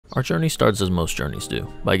Our journey starts as most journeys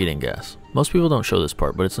do, by getting gas. Most people don't show this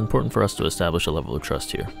part, but it's important for us to establish a level of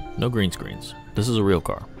trust here. No green screens. This is a real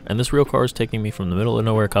car. And this real car is taking me from the middle of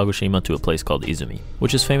nowhere Kagoshima to a place called Izumi,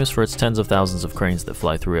 which is famous for its tens of thousands of cranes that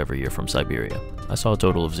fly through every year from Siberia. I saw a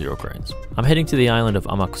total of 0 cranes. I'm heading to the island of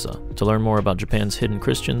Amakusa to learn more about Japan's hidden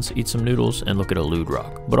Christians, eat some noodles, and look at a lewd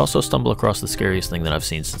rock, but also stumble across the scariest thing that I've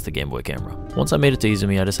seen since the Game Boy camera. Once I made it to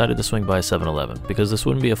Izumi, I decided to swing by a 7-Eleven, because this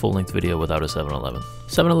wouldn't be a full-length video without a 7-Eleven.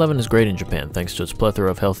 7-Eleven is great in Japan thanks to its plethora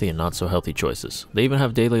of healthy and not so healthy choices. They even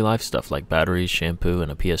have daily life stuff like batteries, shampoo,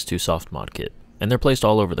 and a PS2 soft mod kit. And they're placed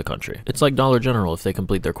all over the country. It's like Dollar General if they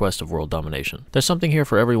complete their quest of world domination. There's something here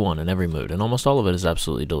for everyone in every mood, and almost all of it is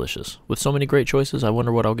absolutely delicious. With so many great choices, I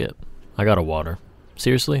wonder what I'll get. I got a water.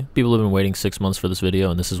 Seriously? People have been waiting 6 months for this video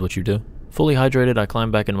and this is what you do? Fully hydrated, I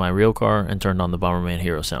climbed back into my real car and turned on the Bomberman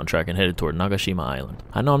Hero soundtrack and headed toward Nagashima Island.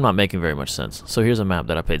 I know I'm not making very much sense, so here's a map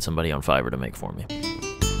that I paid somebody on Fiverr to make for me.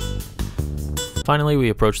 Finally, we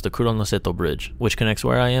approach the Kuronoseto Bridge, which connects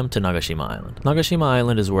where I am to Nagashima Island. Nagashima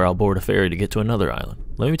Island is where I'll board a ferry to get to another island.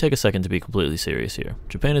 Let me take a second to be completely serious here.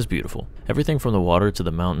 Japan is beautiful. Everything from the water to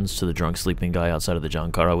the mountains to the drunk sleeping guy outside of the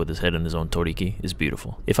Jankara with his head in his own toriki is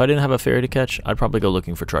beautiful. If I didn't have a ferry to catch, I'd probably go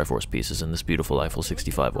looking for Triforce pieces in this beautiful Eiffel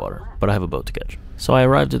 65 water, but I have a boat to catch. So I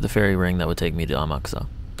arrived at the ferry ring that would take me to Amakusa.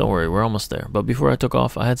 Don't worry, we're almost there, but before I took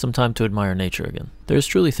off, I had some time to admire nature again. There is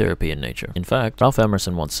truly therapy in nature. In fact, Ralph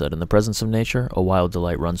Emerson once said, in the presence of nature, a wild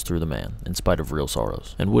delight runs through the man, in spite of real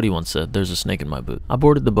sorrows. And Woody once said, there's a snake in my boot. I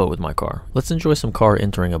boarded the boat with my car. Let's enjoy some car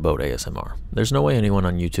entering a boat ASMR. There's no way anyone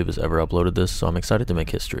on YouTube has ever uploaded this, so I'm excited to make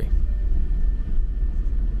history.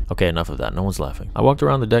 Okay, enough of that, no one's laughing. I walked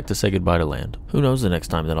around the deck to say goodbye to land. Who knows the next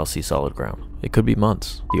time that I'll see solid ground? It could be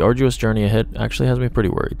months. The arduous journey ahead actually has me pretty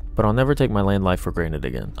worried, but I'll never take my land life for granted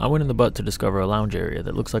again. I went in the butt to discover a lounge area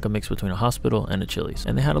that looks like a mix between a hospital and a Chili's,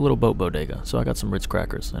 and they had a little boat bodega, so I got some Ritz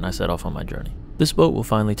crackers, and I set off on my journey. This boat will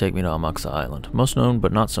finally take me to Amakusa Island, most known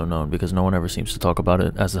but not so known because no one ever seems to talk about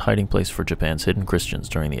it as the hiding place for Japan's hidden Christians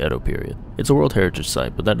during the Edo period. It's a World Heritage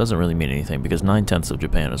Site, but that doesn't really mean anything because 9/10 of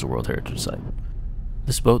Japan is a World Heritage Site.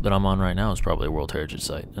 This boat that I'm on right now is probably a World Heritage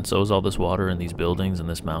Site, and so is all this water and these buildings and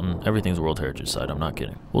this mountain. Everything's a World Heritage Site, I'm not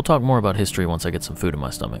kidding. We'll talk more about history once I get some food in my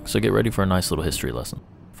stomach, so get ready for a nice little history lesson.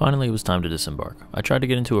 Finally, it was time to disembark. I tried to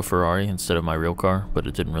get into a Ferrari instead of my real car, but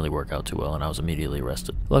it didn't really work out too well and I was immediately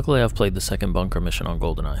arrested. Luckily, I've played the second bunker mission on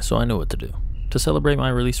GoldenEye, so I knew what to do. To celebrate my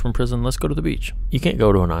release from prison, let's go to the beach. You can't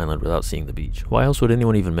go to an island without seeing the beach. Why else would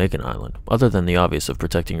anyone even make an island, other than the obvious of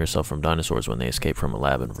protecting yourself from dinosaurs when they escape from a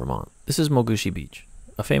lab in Vermont? This is Mogushi Beach.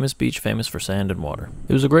 A famous beach famous for sand and water.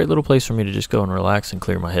 It was a great little place for me to just go and relax and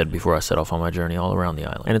clear my head before I set off on my journey all around the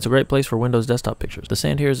island. And it's a great place for Windows desktop pictures. The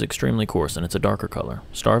sand here is extremely coarse and it's a darker color.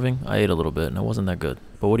 Starving? I ate a little bit and it wasn't that good.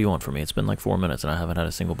 But what do you want from me? It's been like 4 minutes and I haven't had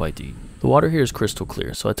a single bite to eat. The water here is crystal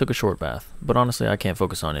clear, so I took a short bath. But honestly, I can't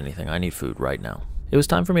focus on anything. I need food right now. It was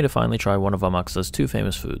time for me to finally try one of Amakusa's 2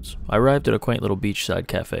 famous foods. I arrived at a quaint little beachside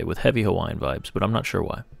cafe with heavy Hawaiian vibes, but I'm not sure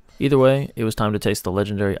why. Either way, it was time to taste the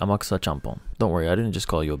legendary Amakusa champon. Don't worry, I didn't just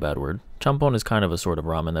call you a bad word. Champon is kind of a sort of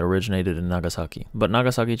ramen that originated in Nagasaki, but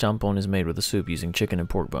Nagasaki champon is made with a soup using chicken and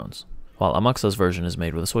pork bones, while Amakusa's version is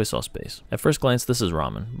made with a soy sauce base. At first glance, this is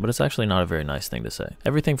ramen, but it's actually not a very nice thing to say.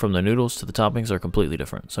 Everything from the noodles to the toppings are completely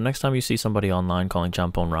different, so next time you see somebody online calling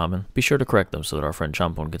champon ramen, be sure to correct them so that our friend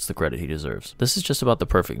Champon gets the credit he deserves. This is just about the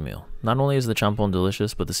perfect meal. Not only is the champon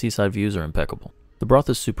delicious, but the seaside views are impeccable. The broth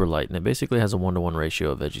is super light and it basically has a 1-to-1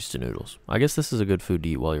 ratio of veggies to noodles. I guess this is a good food to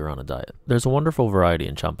eat while you're on a diet. There's a wonderful variety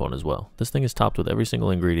in champon as well. This thing is topped with every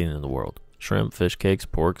single ingredient in the world. Shrimp, fish cakes,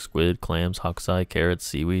 pork, squid, clams, hakusai, carrots,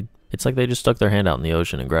 seaweed. It's like they just stuck their hand out in the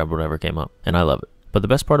ocean and grabbed whatever came up. And I love it. But the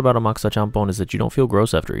best part about Amakusa champon is that you don't feel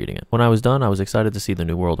gross after eating it. When I was done, I was excited to see the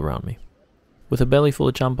new world around me. With a belly full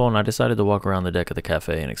of champon, I decided to walk around the deck of the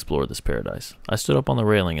cafe and explore this paradise. I stood up on the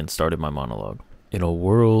railing and started my monologue. In a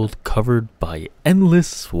world covered by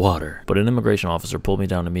endless water. But an immigration officer pulled me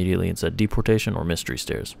down immediately and said deportation or mystery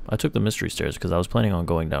stairs. I took the mystery stairs because I was planning on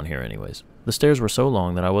going down here anyways. The stairs were so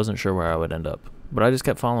long that I wasn't sure where I would end up, but I just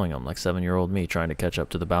kept following them like 7-year-old me trying to catch up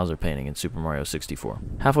to the Bowser painting in Super Mario 64.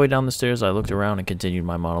 Halfway down the stairs, I looked around and continued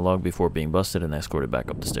my monologue before being busted and escorted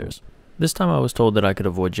back up the stairs. This time I was told that I could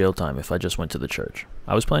avoid jail time if I just went to the church.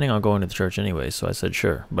 I was planning on going to the church anyway, so I said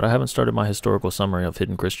sure, but I haven't started my historical summary of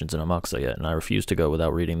hidden Christians in Amakusa yet, and I refused to go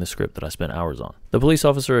without reading the script that I spent hours on. The police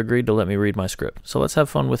officer agreed to let me read my script, so let's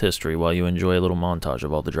have fun with history while you enjoy a little montage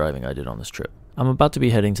of all the driving I did on this trip. I'm about to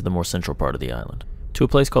be heading to the more central part of the island, to a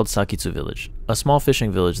place called Sakitsu Village. a small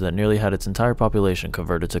fishing village that nearly had its entire population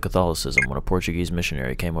converted to Catholicism when a Portuguese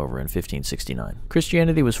missionary came over in 1569.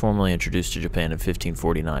 Christianity was formally introduced to Japan in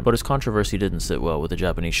 1549, but its controversy didn't sit well with the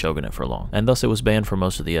Japanese shogunate for long, and thus it was banned for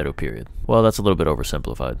most of the Edo period. Well, that's a little bit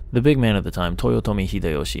oversimplified. The big man at the time, Toyotomi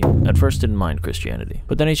Hideyoshi, at first didn't mind Christianity,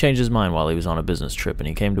 but then he changed his mind while he was on a business trip, and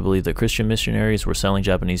he came to believe that Christian missionaries were selling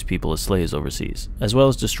Japanese people as slaves overseas, as well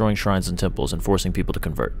as destroying shrines and temples and forcing people to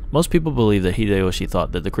convert. Most people believe that Hideyoshi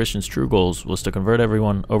thought that the Christians' true goals was to convert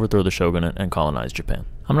everyone, overthrow the shogunate, and colonize Japan.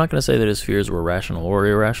 I'm not going to say that his fears were rational or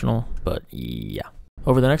irrational, but yeah.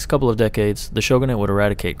 Over the next couple of decades, the shogunate would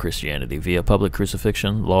eradicate Christianity via public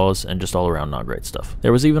crucifixion, laws, and just all around not great stuff.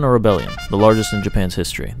 There was even a rebellion, the largest in Japan's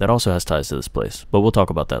history, that also has ties to this place, but we'll talk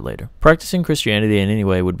about that later. Practicing Christianity in any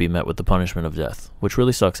way would be met with the punishment of death, which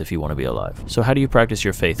really sucks if you want to be alive. So how do you practice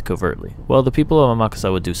your faith covertly? Well, the people of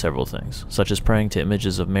Amakusa would do several things, such as praying to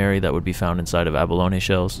images of Mary that would be found inside of abalone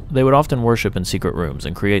shells. They would often worship in secret rooms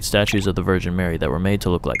and create statues of the Virgin Mary that were made to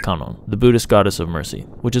look like Kannon, the Buddhist goddess of mercy,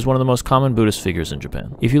 which is one of the most common Buddhist figures in Japan.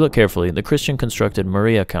 If you look carefully, the Christian constructed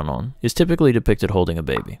Maria Kannon is typically depicted holding a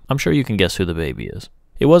baby. I'm sure you can guess who the baby is.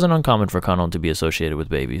 It wasn't uncommon for Kannon to be associated with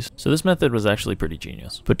babies, so this method was actually pretty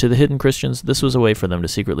genius. But to the hidden Christians, this was a way for them to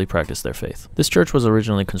secretly practice their faith. This church was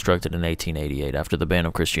originally constructed in 1888 after the ban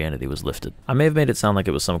of Christianity was lifted. I may have made it sound like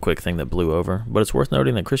it was some quick thing that blew over, but it's worth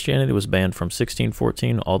noting that Christianity was banned from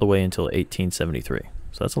 1614 all the way until 1873,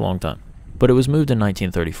 so that's a long time. But it was moved in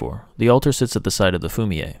 1934. The altar sits at the site of the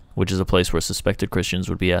Fumie, which is a place where suspected Christians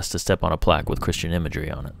would be asked to step on a plaque with Christian imagery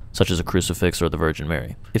on it, such as a crucifix or the Virgin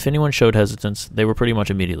Mary. If anyone showed hesitance, they were pretty much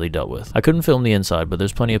immediately dealt with. I couldn't film the inside, but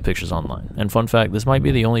there's plenty of pictures online. And fun fact, this might be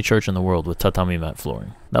the only church in the world with tatami mat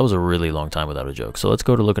flooring. That was a really long time without a joke, so let's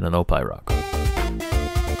go to look at an Oppai Rock.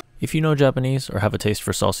 If you know Japanese or have a taste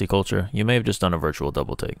for saucy culture, you may have just done a virtual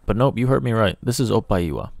double take. But nope, you heard me right. This is Oppai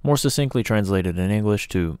Iwa, more succinctly translated in English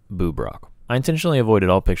to Boob Rock. I intentionally avoided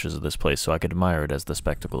all pictures of this place so I could admire it as the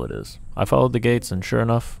spectacle it is. I followed the gates and sure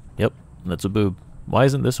enough, yep, that's a boob. Why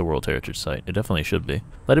isn't this a World Heritage Site? It definitely should be.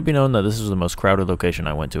 Let it be known that this was the most crowded location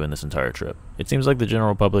I went to in this entire trip. It seems like the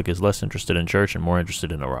general public is less interested in church and more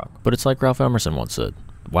interested in a rock. But it's like Ralph Emerson once said,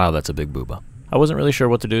 wow, that's a big booba. I wasn't really sure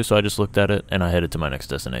what to do, so I just looked at it and I headed to my next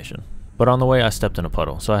destination. But on the way I stepped in a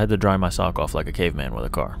puddle, so I had to dry my sock off like a caveman with a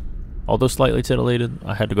car. Although slightly titillated,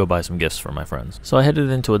 I had to go buy some gifts for my friends. So I headed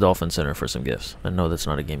into a Dolphin Center for some gifts, and no, that's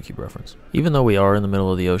not a GameCube reference. Even though we are in the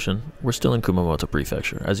middle of the ocean, we're still in Kumamoto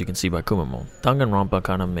Prefecture, as you can see by Kumamoto. Danganronpa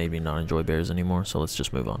kinda made me not enjoy bears anymore, so let's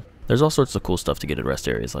just move on. There's all sorts of cool stuff to get at rest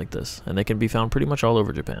areas like this, and they can be found pretty much all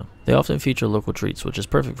over Japan. They often feature local treats, which is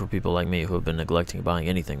perfect for people like me who have been neglecting buying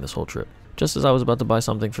anything this whole trip. Just as I was about to buy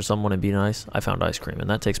something for someone and be nice, I found ice cream, and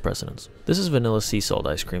that takes precedence. This is vanilla sea salt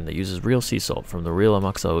ice cream that uses real sea salt from the real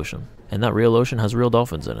Amakusa Ocean. And that real ocean has real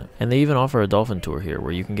dolphins in it. And they even offer a dolphin tour here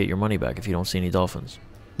where you can get your money back if you don't see any dolphins.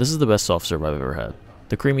 This is the best soft serve I've ever had.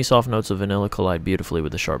 The creamy soft notes of vanilla collide beautifully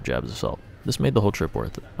with the sharp jabs of salt. This made the whole trip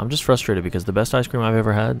worth it. I'm just frustrated because the best ice cream I've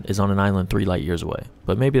ever had is on an island 3 light years away,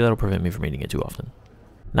 but maybe that'll prevent me from eating it too often.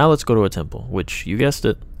 Now let's go to a temple, which, you guessed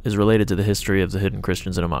it, is related to the history of the hidden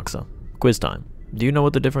Christians in Amakusa. Quiz time. Do you know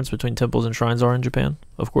what the difference between temples and shrines are in Japan?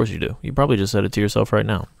 Of course you do. You probably just said it to yourself right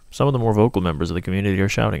now. Some of the more vocal members of the community are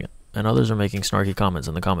shouting it, and others are making snarky comments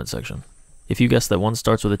in the comment section. If you guessed that one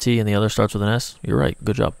starts with a T and the other starts with an S, you're right,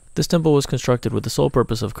 good job. This temple was constructed with the sole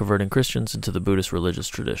purpose of converting Christians into the Buddhist religious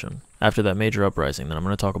tradition, after that major uprising that I'm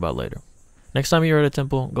going to talk about later. Next time you're at a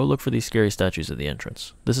temple, go look for these scary statues at the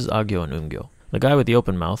entrance. This is Agyo and Ungyo. The guy with the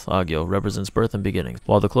open mouth, Agyo, represents birth and beginnings,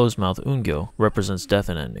 while the closed mouth, Ungyo, represents death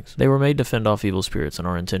and endings. They were made to fend off evil spirits and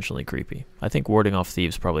are intentionally creepy. I think warding off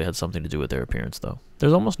thieves probably had something to do with their appearance, though.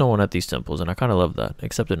 There's almost no one at these temples, and I kinda love that,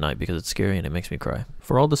 except at night because it's scary and it makes me cry.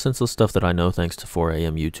 For all the senseless stuff that I know thanks to 4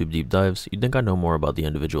 AM YouTube deep dives, you'd think I know more about the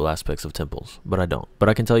individual aspects of temples, but I don't. But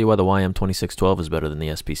I can tell you why the YM2612 is better than the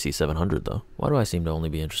SPC 700, though. Why do I seem to only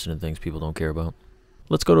be interested in things people don't care about?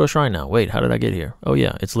 Let's go to a shrine now. Wait, how did I get here? Oh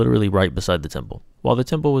yeah, it's literally right beside the temple. While the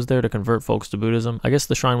temple was there to convert folks to Buddhism, I guess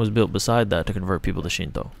the shrine was built beside that to convert people to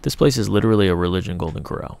Shinto. This place is literally a religion golden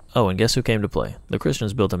corral. Oh, and guess who came to play? The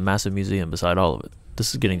Christians built a massive museum beside all of it.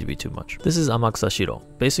 This is getting to be too much. This is Amakusa Shiro,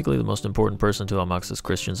 basically the most important person to Amakusa's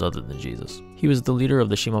Christians other than Jesus. He was the leader of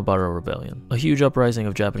the Shimabara Rebellion, a huge uprising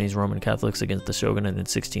of Japanese Roman Catholics against the shogunate in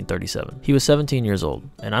 1637. He was 17 years old,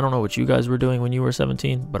 and I don't know what you guys were doing when you were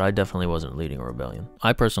 17, but I definitely wasn't leading a rebellion.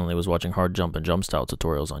 I personally was watching hard jump and jump style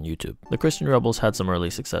tutorials on YouTube. The Christian rebels had some early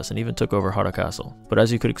success and even took over Hara Castle, but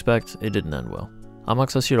as you could expect, it didn't end well.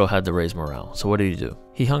 Amakusa Shiro had to raise morale, so what did he do?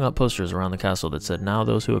 He hung up posters around the castle that said, "Now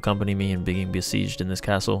those who accompany me in being besieged in this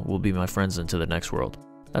castle will be my friends into the next world."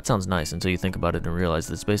 That sounds nice until you think about it and realize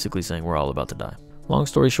that it's basically saying we're all about to die. Long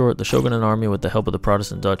story short, the shogunate army with the help of the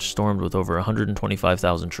Protestant Dutch stormed with over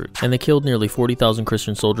 125,000 troops, and they killed nearly 40,000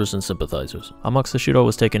 Christian soldiers and sympathizers. Amakusa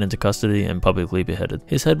was taken into custody and publicly beheaded.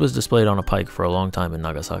 His head was displayed on a pike for a long time in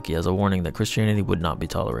Nagasaki as a warning that Christianity would not be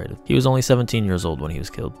tolerated. He was only 17 years old when he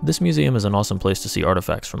was killed. This museum is an awesome place to see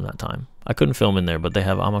artifacts from that time. I couldn't film in there, but they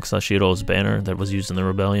have Amakusa banner that was used in the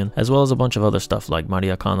rebellion, as well as a bunch of other stuff like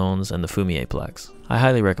Maria canons and the Fumie plaques. I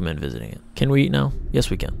highly recommend visiting it. Can we eat now? Yes,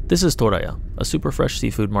 we can. This is Toraya, a super fresh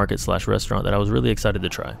seafood market / restaurant that I was really excited to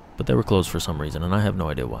try, but they were closed for some reason and I have no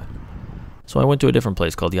idea why. So I went to a different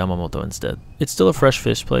place called Yamamoto instead. It's still a fresh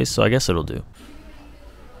fish place, so I guess it'll do.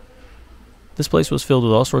 This place was filled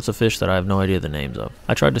with all sorts of fish that I have no idea the names of.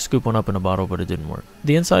 I tried to scoop one up in a bottle, but it didn't work.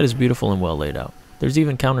 The inside is beautiful and well laid out. There's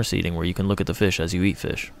even counter seating where you can look at the fish as you eat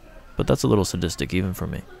fish, but that's a little sadistic even for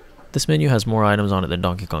me. This menu has more items on it than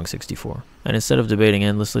Donkey Kong 64, and instead of debating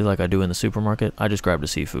endlessly like I do in the supermarket, I just grabbed a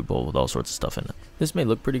seafood bowl with all sorts of stuff in it. This may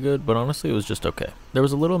look pretty good, but honestly it was just okay. There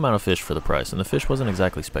was a little amount of fish for the price, and the fish wasn't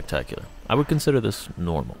exactly spectacular. I would consider this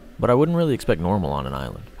normal, but I wouldn't really expect normal on an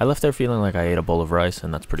island. I left there feeling like I ate a bowl of rice,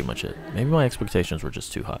 and that's pretty much it. Maybe my expectations were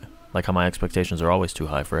just too high, like how my expectations are always too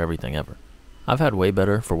high for everything ever. I've had way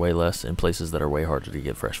better for way less in places that are way harder to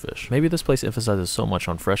get fresh fish. Maybe this place emphasizes so much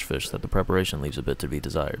on fresh fish that the preparation leaves a bit to be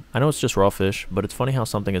desired. I know it's just raw fish, but it's funny how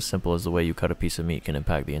something as simple as the way you cut a piece of meat can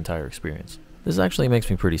impact the entire experience. This actually makes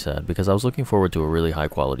me pretty sad because I was looking forward to a really high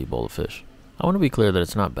quality bowl of fish. I want to be clear that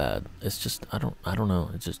it's not bad. It's just, I don't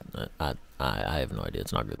know. It's just, I have no idea.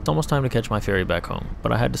 It's not good. It's almost time to catch my ferry back home,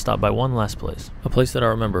 but I had to stop by one last place. A place that I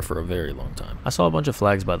remember for a very long time. I saw a bunch of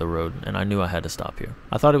flags by the road, and I knew I had to stop here.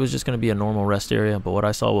 I thought it was just going to be a normal rest area, but what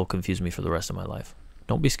I saw will confuse me for the rest of my life.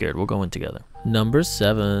 Don't be scared, we'll go in together. Number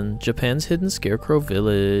 7, Japan's Hidden Scarecrow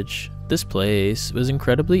Village. This place was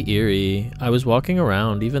incredibly eerie. I was walking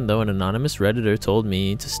around even though an anonymous Redditor told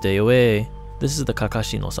me to stay away. This is the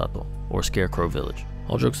Kakashi no Sato, or Scarecrow Village.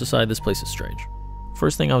 All jokes aside, this place is strange.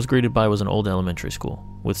 First thing I was greeted by was an old elementary school,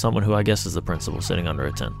 with someone who I guess is the principal sitting under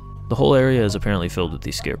a tent. The whole area is apparently filled with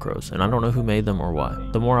these scarecrows, and I don't know who made them or why.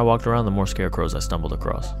 The more I walked around, the more scarecrows I stumbled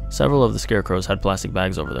across. Several of the scarecrows had plastic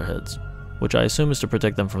bags over their heads, which I assume is to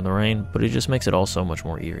protect them from the rain, but it just makes it all so much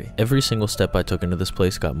more eerie. Every single step I took into this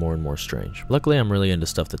place got more and more strange. Luckily, I'm really into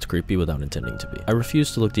stuff that's creepy without intending to be. I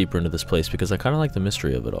refuse to look deeper into this place because I kinda like the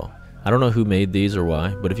mystery of it all. I don't know who made these or why,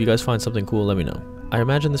 but if you guys find something cool, let me know. I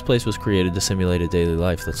imagine this place was created to simulate a daily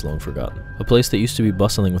life that's long forgotten. A place that used to be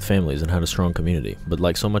bustling with families and had a strong community, but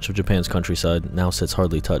like so much of Japan's countryside, now sits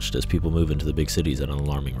hardly touched as people move into the big cities at an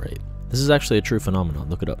alarming rate. This is actually a true phenomenon,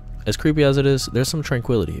 look it up. As creepy as it is, there's some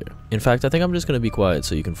tranquility here. In fact, I think I'm just going to be quiet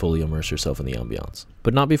so you can fully immerse yourself in the ambiance.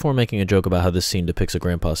 But not before making a joke about how this scene depicts a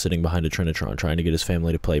grandpa sitting behind a Trinitron trying to get his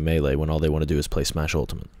family to play Melee when all they want to do is play Smash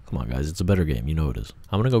Ultimate. Come on guys, it's a better game, you know it is.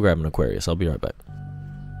 I'm gonna go grab an Aquarius, I'll be right back.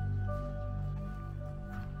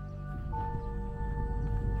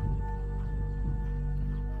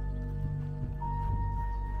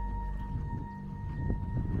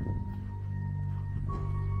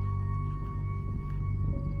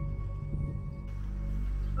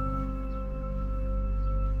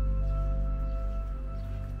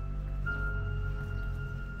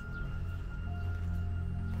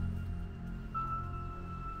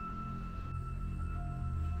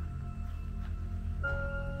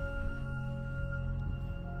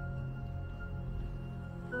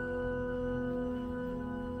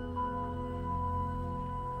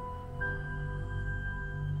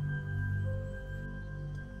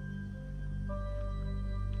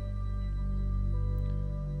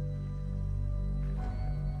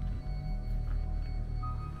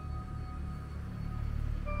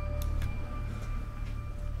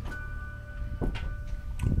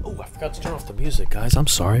 Oh, I forgot to turn off the music, guys. I'm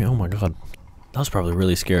sorry. Oh my god. That was probably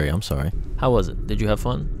really scary. I'm sorry. How was it? Did you have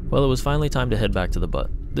fun? Well, it was finally time to head back to the butt.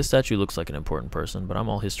 This statue looks like an important person, but I'm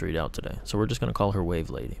all historied out today, so we're just gonna call her Wave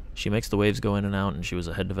Lady. She makes the waves go in and out, and she was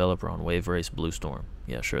a head developer on Wave Race Blue Storm.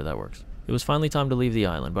 Yeah, sure, that works. It was finally time to leave the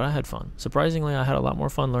island, but I had fun. Surprisingly, I had a lot more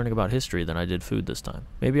fun learning about history than I did food this time.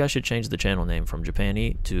 Maybe I should change the channel name from Japan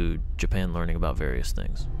Eat to Japan Learning About Various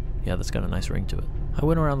Things. Yeah, that's got a nice ring to it. I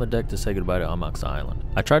went around the deck to say goodbye to Amakusa Island.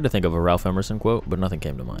 I tried to think of a Ralph Emerson quote, but nothing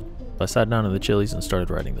came to mind. I sat down in the Chili's and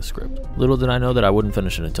started writing the script. Little did I know that I wouldn't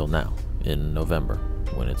finish it until now, in November,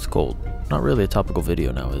 when it's cold. Not really a topical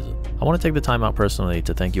video now, is it? I want to take the time out personally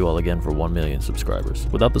to thank you all again for 1 million subscribers.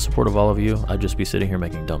 Without the support of all of you, I'd just be sitting here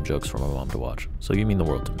making dumb jokes for my mom to watch. So you mean the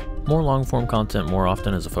world to me. More long-form content more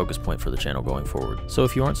often is a focus point for the channel going forward. So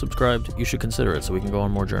if you aren't subscribed, you should consider it so we can go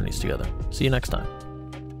on more journeys together. See you next time.